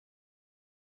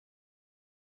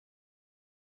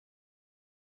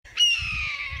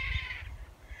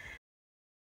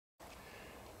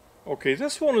Okay,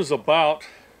 this one is about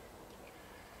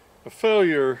a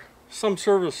failure some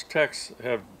service techs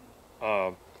have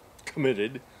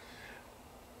committed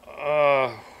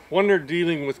when they're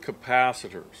dealing with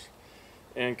capacitors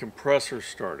and compressors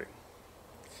starting.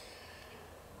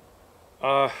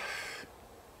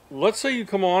 Let's say you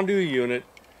come onto a unit,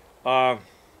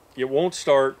 it won't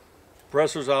start,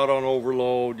 compressor's out on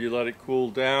overload, you let it cool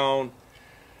down,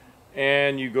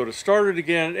 and you go to start it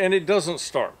again, and it doesn't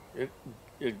start.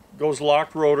 It goes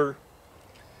locked rotor,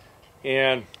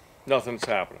 and nothing's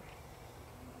happening.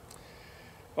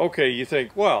 Okay, you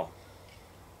think, well,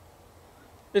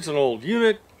 it's an old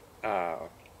unit,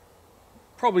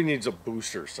 probably needs a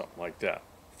booster or something like that.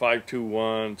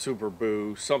 521, super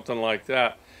boost, something like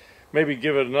that. Maybe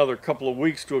give it another couple of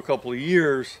weeks to a couple of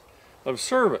years of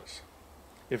service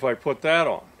if I put that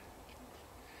on.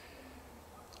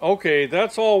 Okay,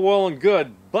 that's all well and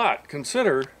good, but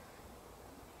consider,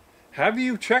 have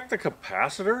you checked the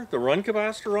capacitor, the run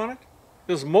capacitor on it?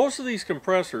 Because most of these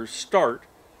compressors start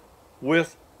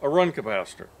with a run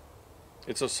capacitor.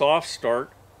 It's a soft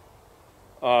start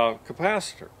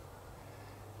capacitor.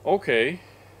 Okay,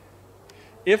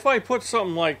 if I put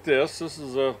something like this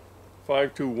is a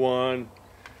 521,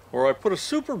 or I put a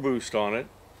super boost on it,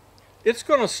 it's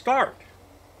going to start.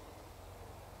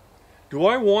 Do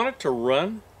I want it to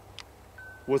run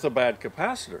with a bad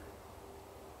capacitor?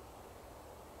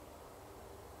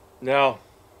 Now,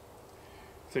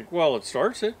 think, well, it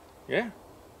starts it, yeah.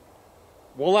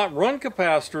 Well, that run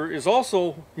capacitor is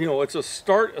also, it's a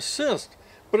start assist,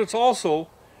 but it's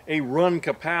also a run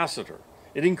capacitor.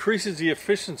 It increases the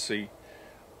efficiency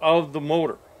of the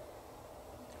motor.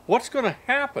 What's going to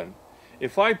happen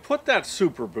if I put that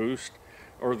super boost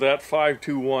or that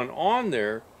 521 on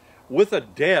there with a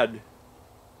dead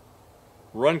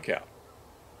run cap?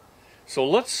 So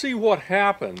let's see what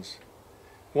happens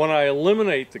when I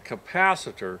eliminate the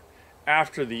capacitor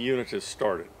after the unit is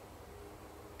started.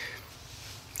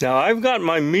 Now I've got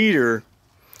my meter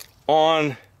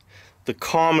on the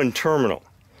common terminal,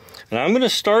 and I'm going to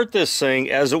start this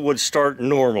thing as it would start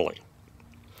normally,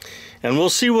 and we'll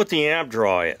see what the amp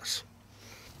draw is.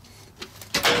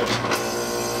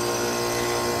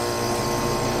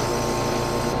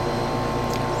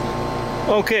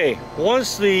 Okay,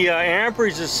 once the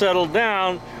amperage is settled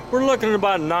down, we're looking at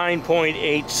about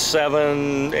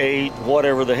 9.878,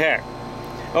 whatever the heck.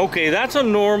 Okay, that's a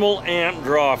normal amp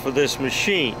draw for this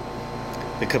machine.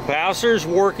 The capacitor is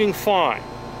working fine.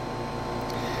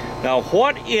 Now,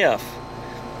 what if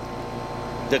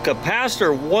the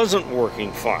capacitor wasn't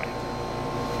working fine?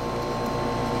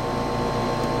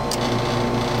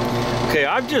 Okay,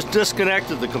 I've just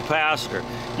disconnected the capacitor.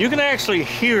 You can actually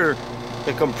hear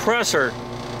the compressor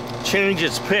change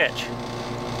its pitch,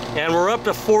 and we're up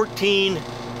to 14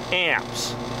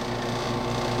 amps.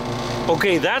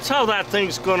 Okay, that's how that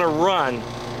thing's going to run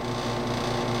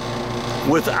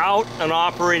without an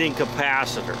operating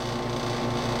capacitor.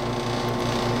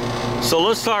 So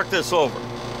let's talk this over.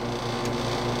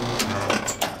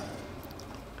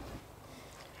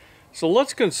 So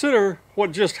let's consider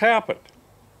what just happened.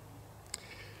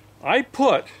 I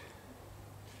put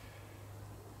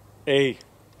a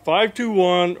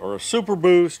 521 or a super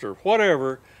boost or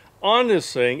whatever on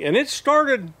this thing, and it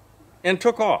started and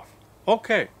took off.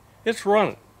 Okay, it's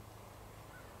running.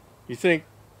 You think,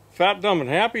 fat, dumb, and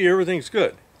happy, everything's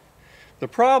good. The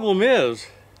problem is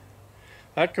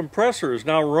that compressor is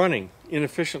now running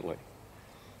inefficiently,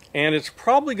 and it's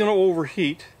probably going to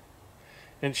overheat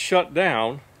and shut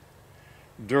down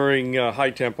during high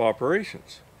temp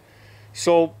operations.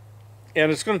 So,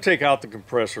 and it's going to take out the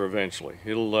compressor eventually.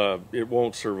 It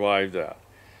won't survive that.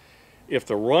 If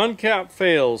the run cap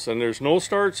fails and there's no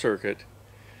start circuit,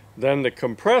 then the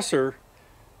compressor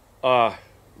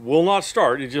will not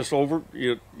start. It just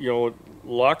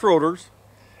locked rotors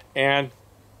and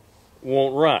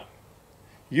won't run.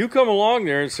 You come along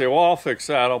there and say, well, I'll fix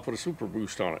that, I'll put a super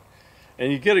boost on it.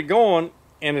 And you get it going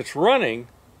and it's running,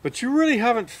 but you really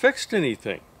haven't fixed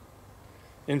anything.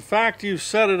 In fact, you've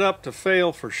set it up to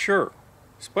fail for sure.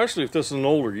 Especially if this is an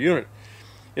older unit,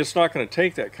 it's not going to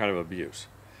take that kind of abuse.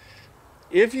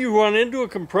 If you run into a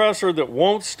compressor that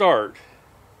won't start,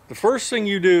 the first thing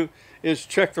you do is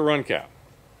check the run cap.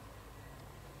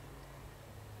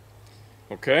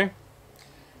 Okay?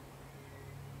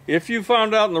 If you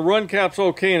found out and the run cap's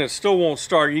okay and it still won't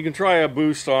start, you can try a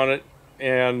boost on it,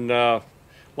 and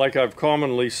like I've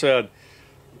commonly said,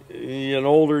 an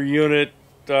older unit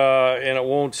and it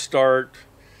won't start,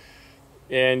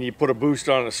 and you put a boost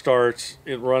on it starts,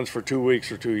 it runs for 2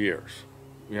 weeks or 2 years.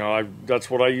 That's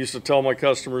what I used to tell my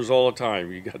customers all the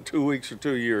time. You got 2 weeks or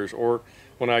 2 years, or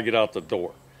when I get out the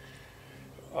door.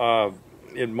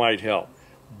 it might help.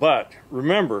 But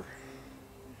remember,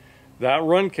 that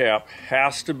run cap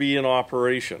has to be in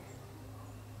operation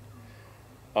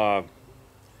for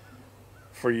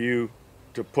you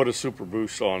to put a super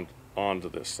boost onto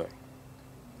this thing.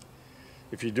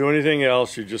 If you do anything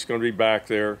else, you're just going to be back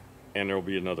there and there will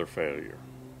be another failure.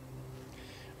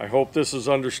 I hope this is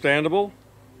understandable,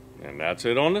 and that's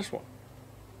it on this one.